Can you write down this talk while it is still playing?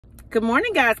Good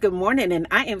morning, guys. Good morning. And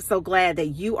I am so glad that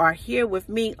you are here with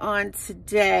me on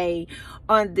today,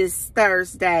 on this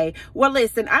Thursday. Well,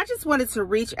 listen, I just wanted to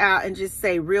reach out and just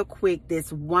say real quick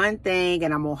this one thing,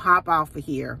 and I'm going to hop off of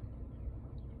here.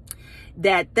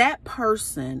 That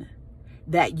person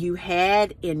that you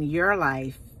had in your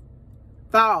life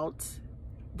thought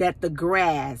that the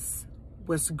grass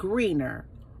was greener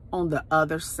on the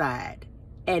other side.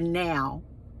 And now,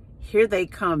 here they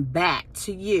come back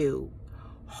to you,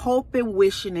 hoping,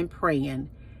 wishing, and praying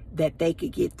that they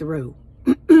could get through.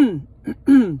 I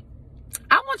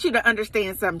want you to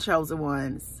understand something, chosen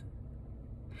ones,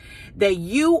 that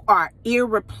you are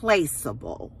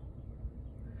irreplaceable.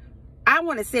 I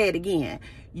want to say it again.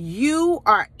 You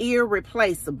are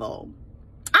irreplaceable.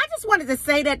 I just wanted to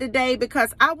say that today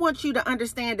because I want you to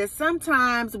understand that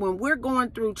sometimes when we're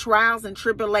going through trials and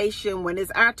tribulation, when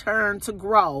it's our turn to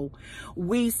grow,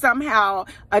 we somehow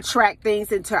attract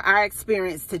things into our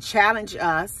experience to challenge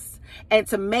us and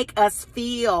to make us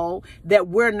feel that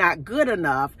we're not good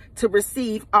enough to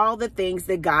receive all the things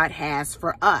that God has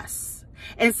for us.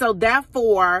 And so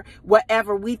therefore,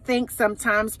 whatever we think,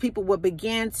 sometimes people will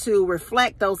begin to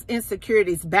reflect those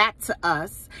insecurities back to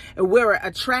us. And we'll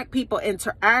attract people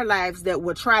into our lives that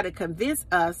will try to convince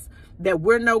us that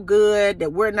we're no good,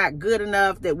 that we're not good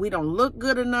enough, that we don't look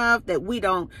good enough, that we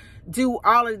don't do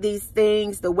all of these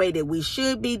things the way that we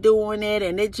should be doing it.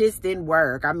 And it just didn't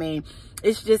work. I mean,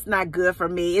 it's just not good for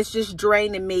me. It's just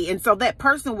draining me. And so that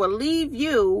person will leave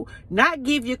you, not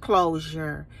give you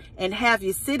closure, and have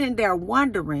you sitting there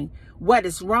wondering what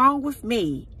is wrong with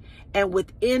me. And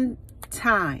within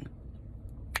time,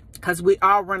 because we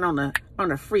all run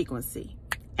on a frequency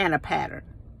and a pattern,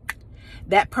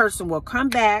 that person will come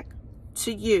back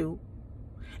to you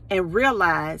and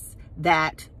realize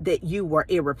that you were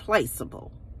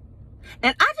irreplaceable.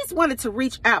 And I just wanted to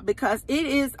reach out because it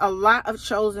is a lot of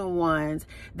chosen ones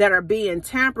that are being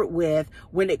tampered with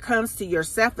when it comes to your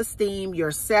self-esteem,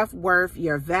 your self-worth,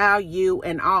 your value,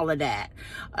 and all of that.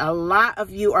 A lot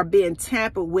of you are being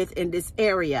tampered with in this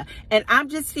area. And I'm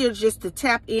just here just to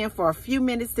tap in for a few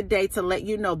minutes today to let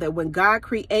you know that when God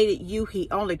created you, he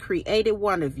only created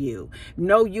one of you.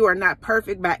 No, you are not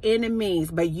perfect by any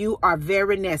means, but you are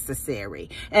very necessary.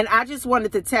 And I just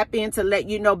wanted to tap in to let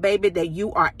you know, baby, that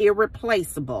you are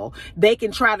irreplaceable. They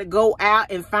can try to go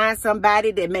out and find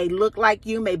somebody that may look like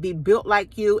you, may be built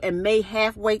like you, and may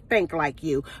halfway think like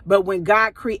you. But when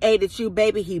God created you,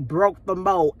 baby, he broke the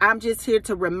mold. I'm just here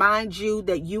to remind you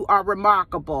that you are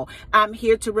remarkable. I'm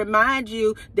here to remind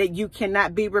you that you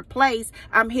cannot be replaced.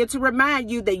 I'm here to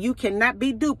remind you that you cannot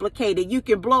be duplicated. You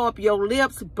can blow up your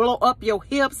lips, blow up your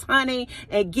hips, honey,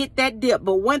 and get that dip.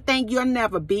 But one thing you'll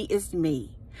never be is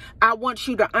me. I want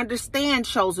you to understand,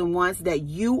 chosen ones, that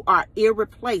you are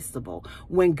irreplaceable.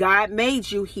 When God made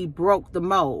you, he broke the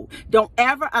mold. Don't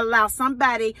ever allow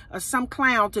somebody or some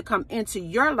clown to come into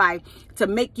your life to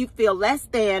make you feel less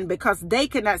than because they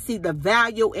cannot see the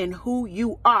value in who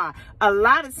you are. A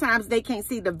lot of times they can't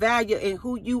see the value in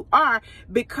who you are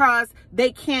because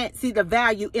they can't see the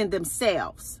value in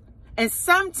themselves. And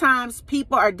sometimes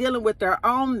people are dealing with their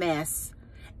own mess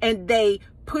and they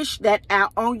push that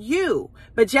out on you.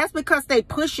 But just because they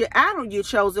push it out on you,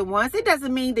 chosen ones, it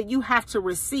doesn't mean that you have to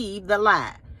receive the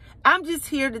lie. I'm just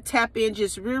here to tap in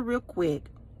just real quick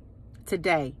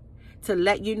today to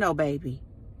let you know, baby,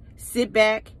 sit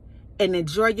back and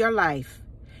enjoy your life,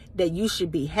 that you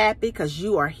should be happy because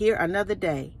you are here another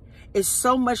day. It's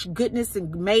so much goodness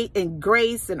and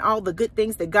grace and all the good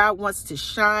things that God wants to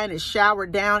shine and shower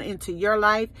down into your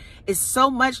life. It's so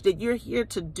much that you're here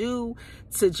to do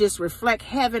to just reflect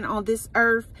heaven on this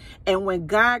earth. And when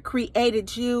God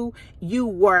created you, you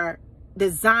were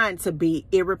designed to be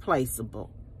irreplaceable.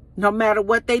 No matter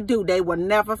what they do, they will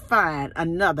never find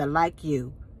another like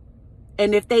you.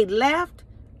 And if they left,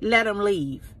 let them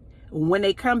leave. When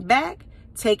they come back,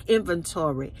 take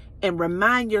inventory and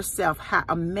remind yourself how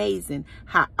amazing,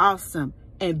 how awesome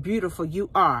and beautiful you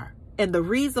are. And the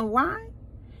reason why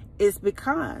is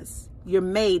because you're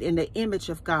made in the image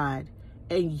of God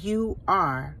and you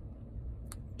are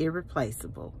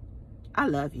irreplaceable. I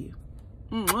love you.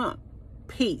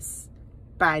 Peace.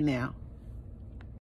 Bye now.